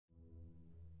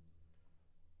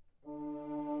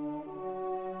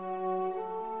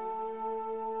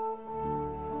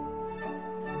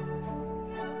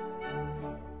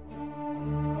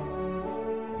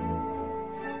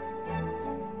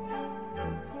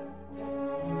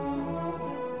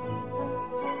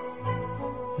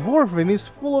Warframe is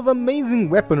full of amazing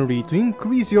weaponry to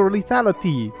increase your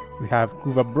lethality. We have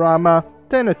Kuva Brahma,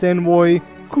 Tenet Envoy,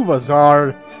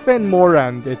 Kuvazar, Fenmore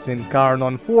and its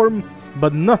Incarnon form,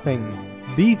 but nothing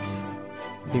beats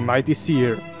the Mighty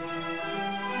Seer.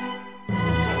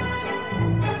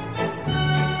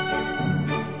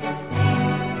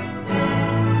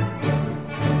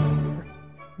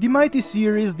 The Mighty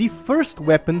Seer is the first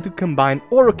weapon to combine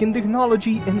Orokin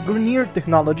technology and Grineer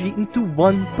technology into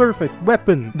one perfect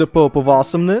weapon. The Pope of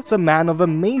Awesomeness, a man of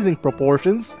amazing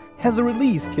proportions, has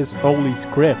released his holy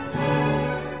scripts.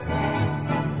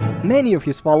 Many of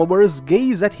his followers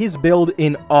gaze at his build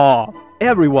in awe.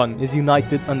 Everyone is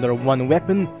united under one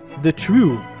weapon, the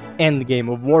true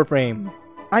endgame of Warframe.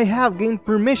 I have gained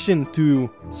permission to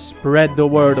spread the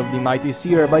word of the Mighty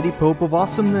Seer by the Pope of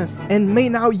Awesomeness, and may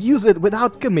now use it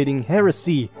without committing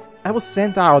heresy. I was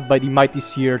sent out by the Mighty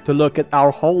Seer to look at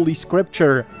our holy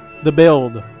scripture, the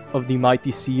build of the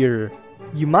Mighty Seer.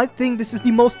 You might think this is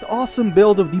the most awesome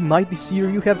build of the Mighty Seer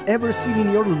you have ever seen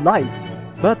in your life,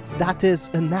 but that is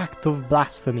an act of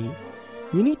blasphemy.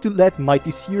 You need to let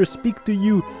Mighty Seer speak to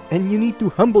you, and you need to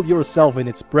humble yourself in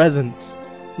its presence.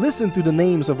 Listen to the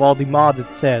names of all the mods it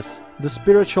says. The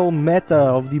spiritual meta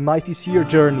of the Mighty Seer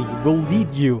journey will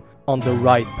lead you on the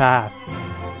right path.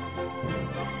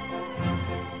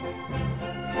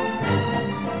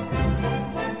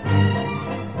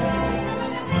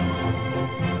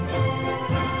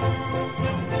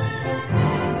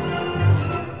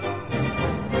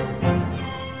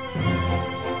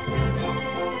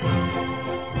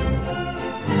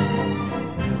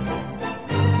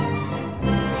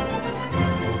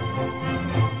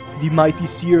 The Mighty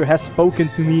Seer has spoken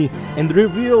to me and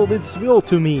revealed its will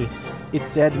to me. It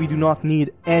said we do not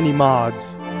need any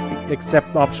mods,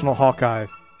 except optional Hawkeye.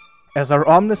 As our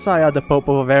Omnissiah, the Pope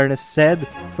of Awareness, said,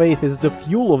 faith is the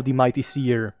fuel of the Mighty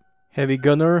Seer. Heavy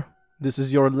Gunner, this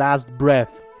is your last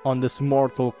breath on this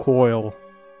mortal coil.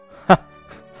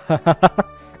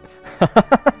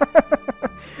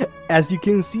 As you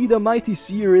can see, the Mighty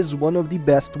Seer is one of the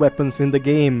best weapons in the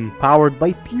game, powered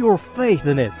by pure faith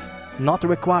in it. Not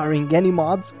requiring any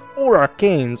mods or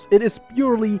arcanes, it is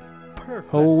purely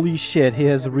perfect. Holy shit, he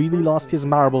has really lost his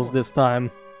marbles this time.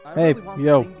 Hey,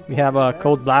 yo, we have a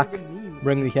code black.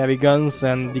 Bring the heavy guns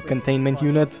and the containment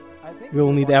unit.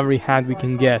 We'll need every hand we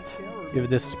can get. If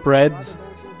this spreads,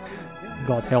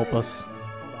 God help us.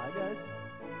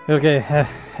 Okay,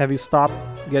 have you stopped?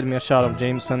 Get me a shot of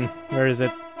Jameson. Where is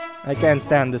it? I can't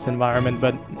stand this environment,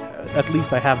 but at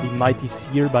least I have the Mighty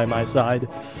Seer by my side.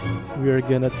 We're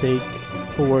gonna take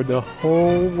over the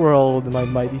whole world, my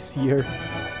Mighty Seer.